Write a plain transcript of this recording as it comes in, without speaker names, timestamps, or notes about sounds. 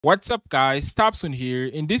What's up guys, Tapson here.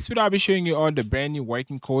 In this video I'll be showing you all the brand new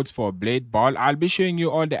working codes for Blade Ball. I'll be showing you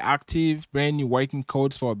all the active brand new working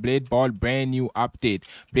codes for Blade Ball brand new update.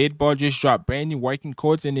 Blade Ball just dropped brand new working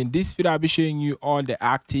codes, and in this video I'll be showing you all the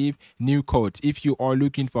active new codes. If you are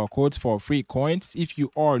looking for codes for free coins, if you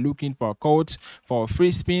are looking for codes for free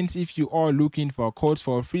spins, if you are looking for codes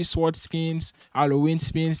for free sword skins, Halloween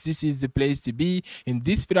spins, this is the place to be. In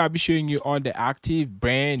this video I'll be showing you all the active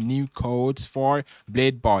brand new codes for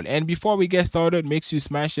Blade Ball. And before we get started, make sure you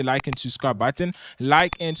smash the like and subscribe button.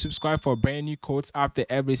 Like and subscribe for brand new codes after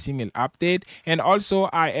every single update. And also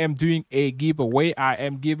I am doing a giveaway. I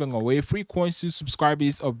am giving away free coins to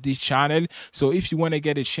subscribers of this channel. So if you want to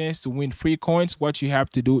get a chance to win free coins, what you have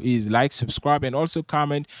to do is like, subscribe, and also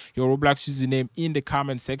comment your Roblox username in the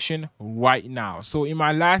comment section right now. So in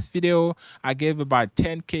my last video I gave about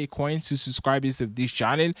 10k coins to subscribers of this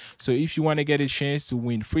channel. So if you want to get a chance to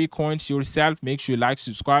win free coins yourself, make sure you like,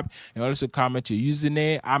 subscribe, and also comment your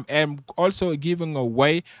username. I'm also giving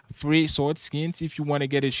away free sword skins. If you want to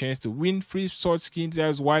get a chance to win free sword skins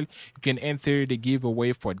as well, you can enter the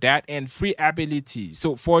giveaway for that, and free ability.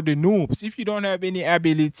 So for the noobs, if you don't have any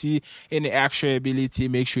ability, any extra ability,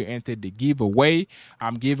 make sure you enter the giveaway.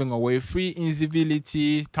 I'm giving away free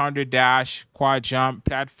invisibility, thunder dash, quad jump,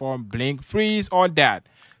 platform, blink, freeze, all that.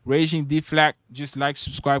 Raging deflect. Just like,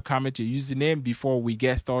 subscribe, comment your username before we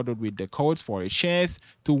get started with the codes for a chance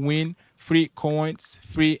to win free coins,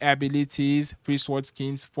 free abilities, free sword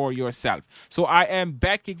skins for yourself. So I am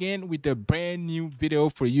back again with a brand new video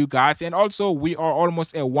for you guys, and also we are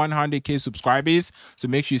almost at 100k subscribers, so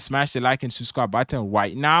make sure you smash the like and subscribe button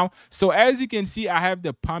right now. So as you can see, I have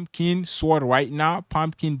the pumpkin sword right now,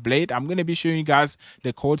 pumpkin blade. I'm gonna be showing you guys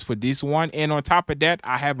the codes for this one, and on top of that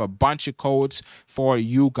I have a bunch of codes for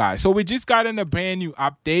you guys. So we just got in a brand new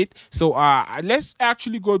update, so let's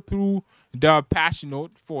actually go through the patch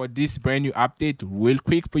note for this brand new update real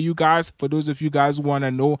quick for you guys, for those of you guys who want to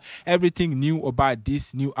know everything new about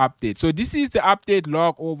this new update. So this is the update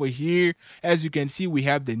log over here. As you can see, we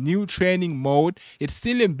have the new training mode. It's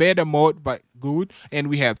still in beta mode, but good. And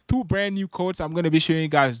we have two brand new codes. I'm going to be showing you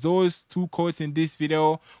guys those two codes in this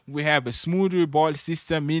video. We have a smoother ball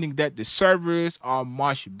system, meaning that the servers are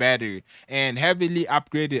much better, and heavily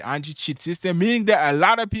upgraded anti-cheat system, meaning that a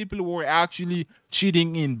lot of people were actually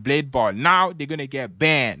cheating in Blade Ball. Now they're gonna get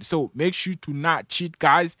banned, so make sure to not cheat,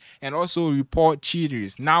 guys, and also report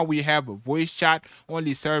cheaters. Now we have a voice chat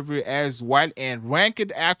only server as well, and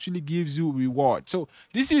ranked actually gives you reward. So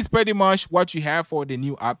this is pretty much what you have for the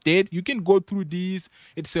new update. You can go through these,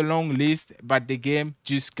 it's a long list, but the game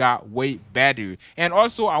just got way better. And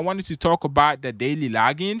also I wanted to talk about the daily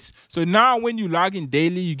logins. So now when you log in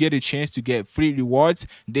daily, you get a chance to get free rewards.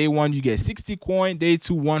 Day 1 you get 60 coin, day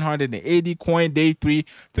 2 180 coin, day 3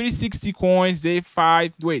 360 coins, day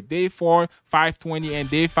 4 520, and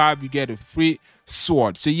day 5 you get a free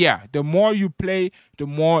sword. So yeah, the more you play, the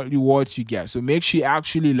more rewards you get. So make sure you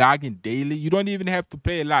actually log in daily. You don't even have to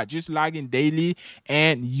play a lot, just log in daily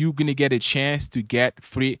and you're gonna get a chance to get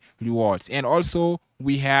free rewards. And also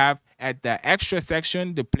we have at the extra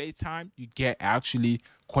section, the playtime, you get actually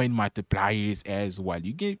coin multipliers as well.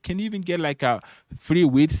 You can even get like a free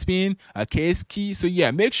weed spin, a case key. So yeah,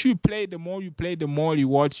 make sure you play. The more you play, the more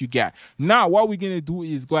rewards you get. Now what we're gonna do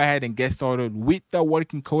is go ahead and get started with the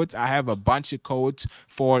working codes. I have a bunch of codes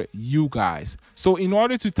for you guys. So in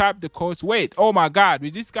order to type the codes, wait, oh my god, we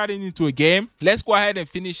just got into a game. Let's go ahead and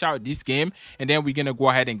finish out this game, and then we're gonna go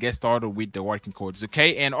ahead and get started with the working codes.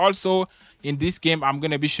 Okay, and also in this game I'm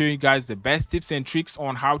gonna be showing you guys the best tips and tricks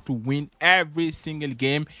on how to win every single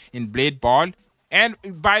game in Blade Ball. And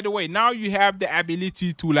by the way, now you have the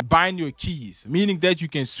ability to like bind your keys, meaning that you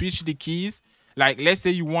can switch the keys. Like let's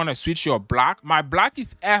say you want to switch your block. My block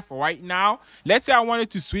is F right now. Let's say I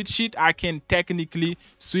wanted to switch it, I can technically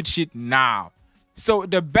switch it now. So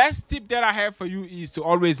the best tip that I have for you is to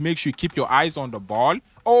always make sure you keep your eyes on the ball.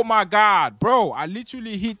 Oh my god, bro, I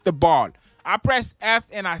literally hit the ball. I pressed F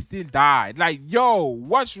and I still died. Like, yo,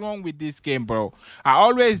 what's wrong with this game, bro? I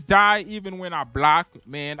always die even when I block.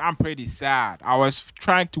 Man, I'm pretty sad. I was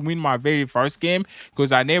trying to win my very first game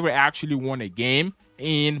because I never actually won a game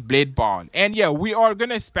in Blade Ball. And yeah, we are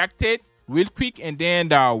gonna spectate real quick, and then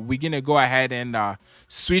we're gonna go ahead and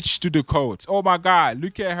switch to the codes. Oh my god,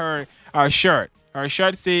 look at her shirt. Her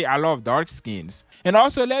shirt say I love dark skins. And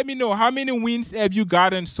also let me know how many wins have you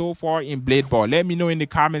gotten so far in Blade Ball. Let me know in the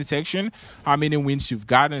comment section how many wins you've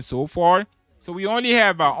gotten so far. So we only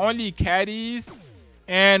have only caddies,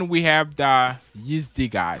 and we have the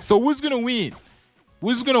Yizdi guy. So who's gonna win?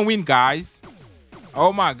 Who's gonna win, guys?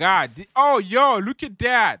 Oh my god. Oh yo, look at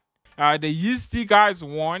that. The Yeasty guys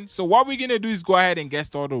won. So what we're gonna do is go ahead and get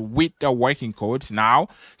started with the working codes now.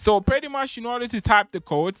 So pretty much in order to type the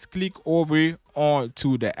codes, click over on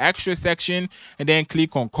to the extra section and then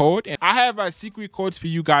click on code. And I have a secret codes for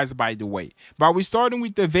you guys, by the way. But we're starting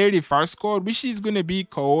with the very first code, which is gonna be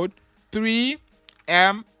code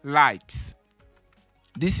 3M likes.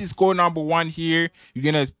 This is code number 1 here.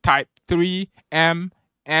 You're gonna type 3M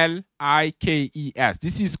LIKES.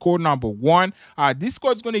 This is code number 1. This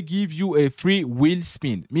code is going to give you a free wheel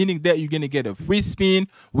spin, meaning that you're going to get a free spin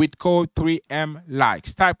with code 3M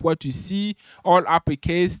likes. Type what you see, all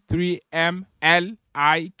uppercase 3M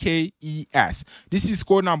LIKES. This is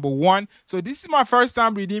code number 1. So this is my first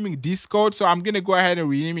time redeeming this code, so I'm going to go ahead and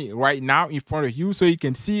redeem it right now in front of you so you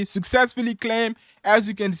can see. Successfully claim. As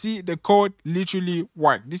you can see, the code literally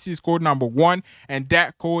worked. This is code number 1, and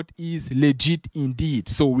that code is legit indeed.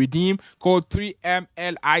 So redeem code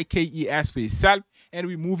 3MLIKES for yourself. And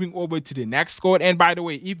we're moving over to the next code. And by the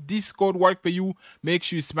way, if this code worked for you, make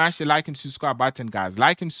sure you smash the like and subscribe button, guys.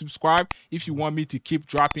 Like and subscribe if you want me to keep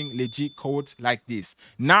dropping legit codes like this.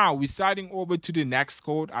 Now we're starting over to the next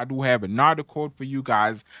code. I do have another code for you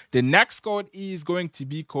guys. The next code is going to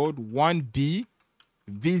be code 1B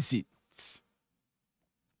visit.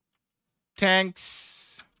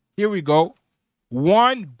 Thanks. Here we go.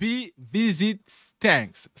 1B visits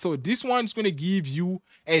thanks. So this one's going to give you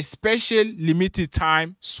a special limited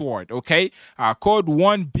time sword. Okay. Code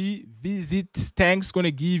 1B visits thanks going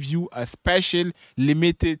to give you a special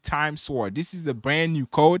limited time sword. This is a brand new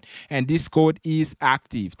code and this code is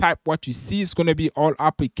active. Type what you see. It's going to be all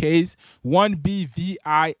uppercase 1B visits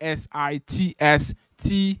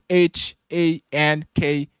THANK.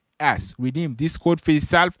 Redeem this code for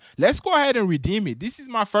yourself. Let's go ahead and redeem it. This is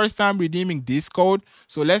my first time redeeming this code,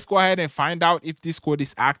 so let's go ahead and find out if this code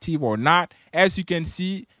is active or not. As you can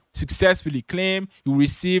see, successfully claim, you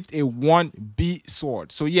received a 1B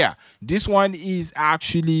sword. So yeah, this one is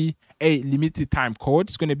actually a limited time code.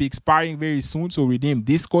 It's going to be expiring very soon, so redeem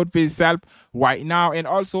this code for yourself right now. And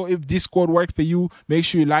also, if this code worked for you, make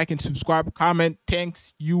sure you like and subscribe, comment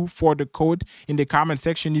thanks you for the code in the comment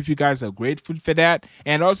section if you guys are grateful for that.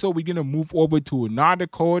 And also, we're going to move over to another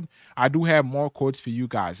code. I do have more codes for you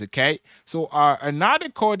guys. Okay, so another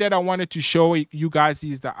code that I wanted to show you guys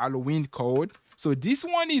is the Halloween code. So this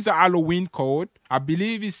one is a Halloween code. I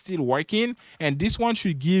believe it's still working, and this one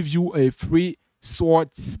should give you a free sword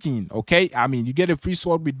skin. Okay, I mean, you get a free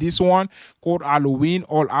sword with this one, code Halloween,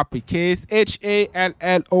 all uppercase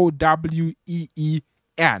HALLOWEEN.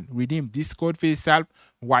 Redeem this code for yourself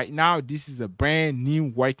right now. This is a brand new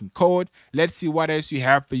working code. Let's see what else you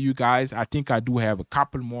have for you guys. I think I do have a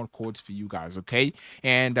couple more codes for you guys. Okay,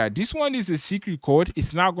 and this one is a secret code.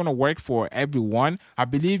 It's not gonna work for everyone. I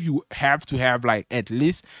believe you have to have like at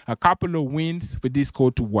least a couple of wins for this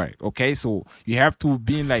code to work. Okay, so you have to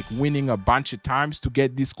be like winning a bunch of times to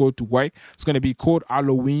get this code to work. It's gonna be code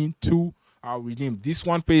Halloween 2. I'll redeem this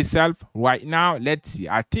one for yourself right now. Let's see.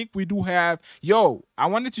 I think we do have, I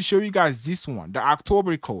wanted to show you guys this one, the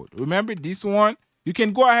October code. Remember this one? You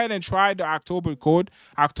can go ahead and try the October code,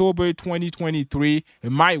 October 2023.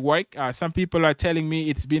 It might work. Some people are telling me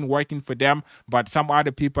it's been working for them, but some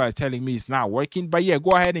other people are telling me it's not working. But yeah,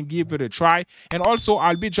 go ahead and give it a try. And also,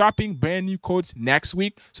 I'll be dropping brand new codes next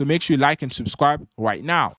week. So make sure you like and subscribe right now.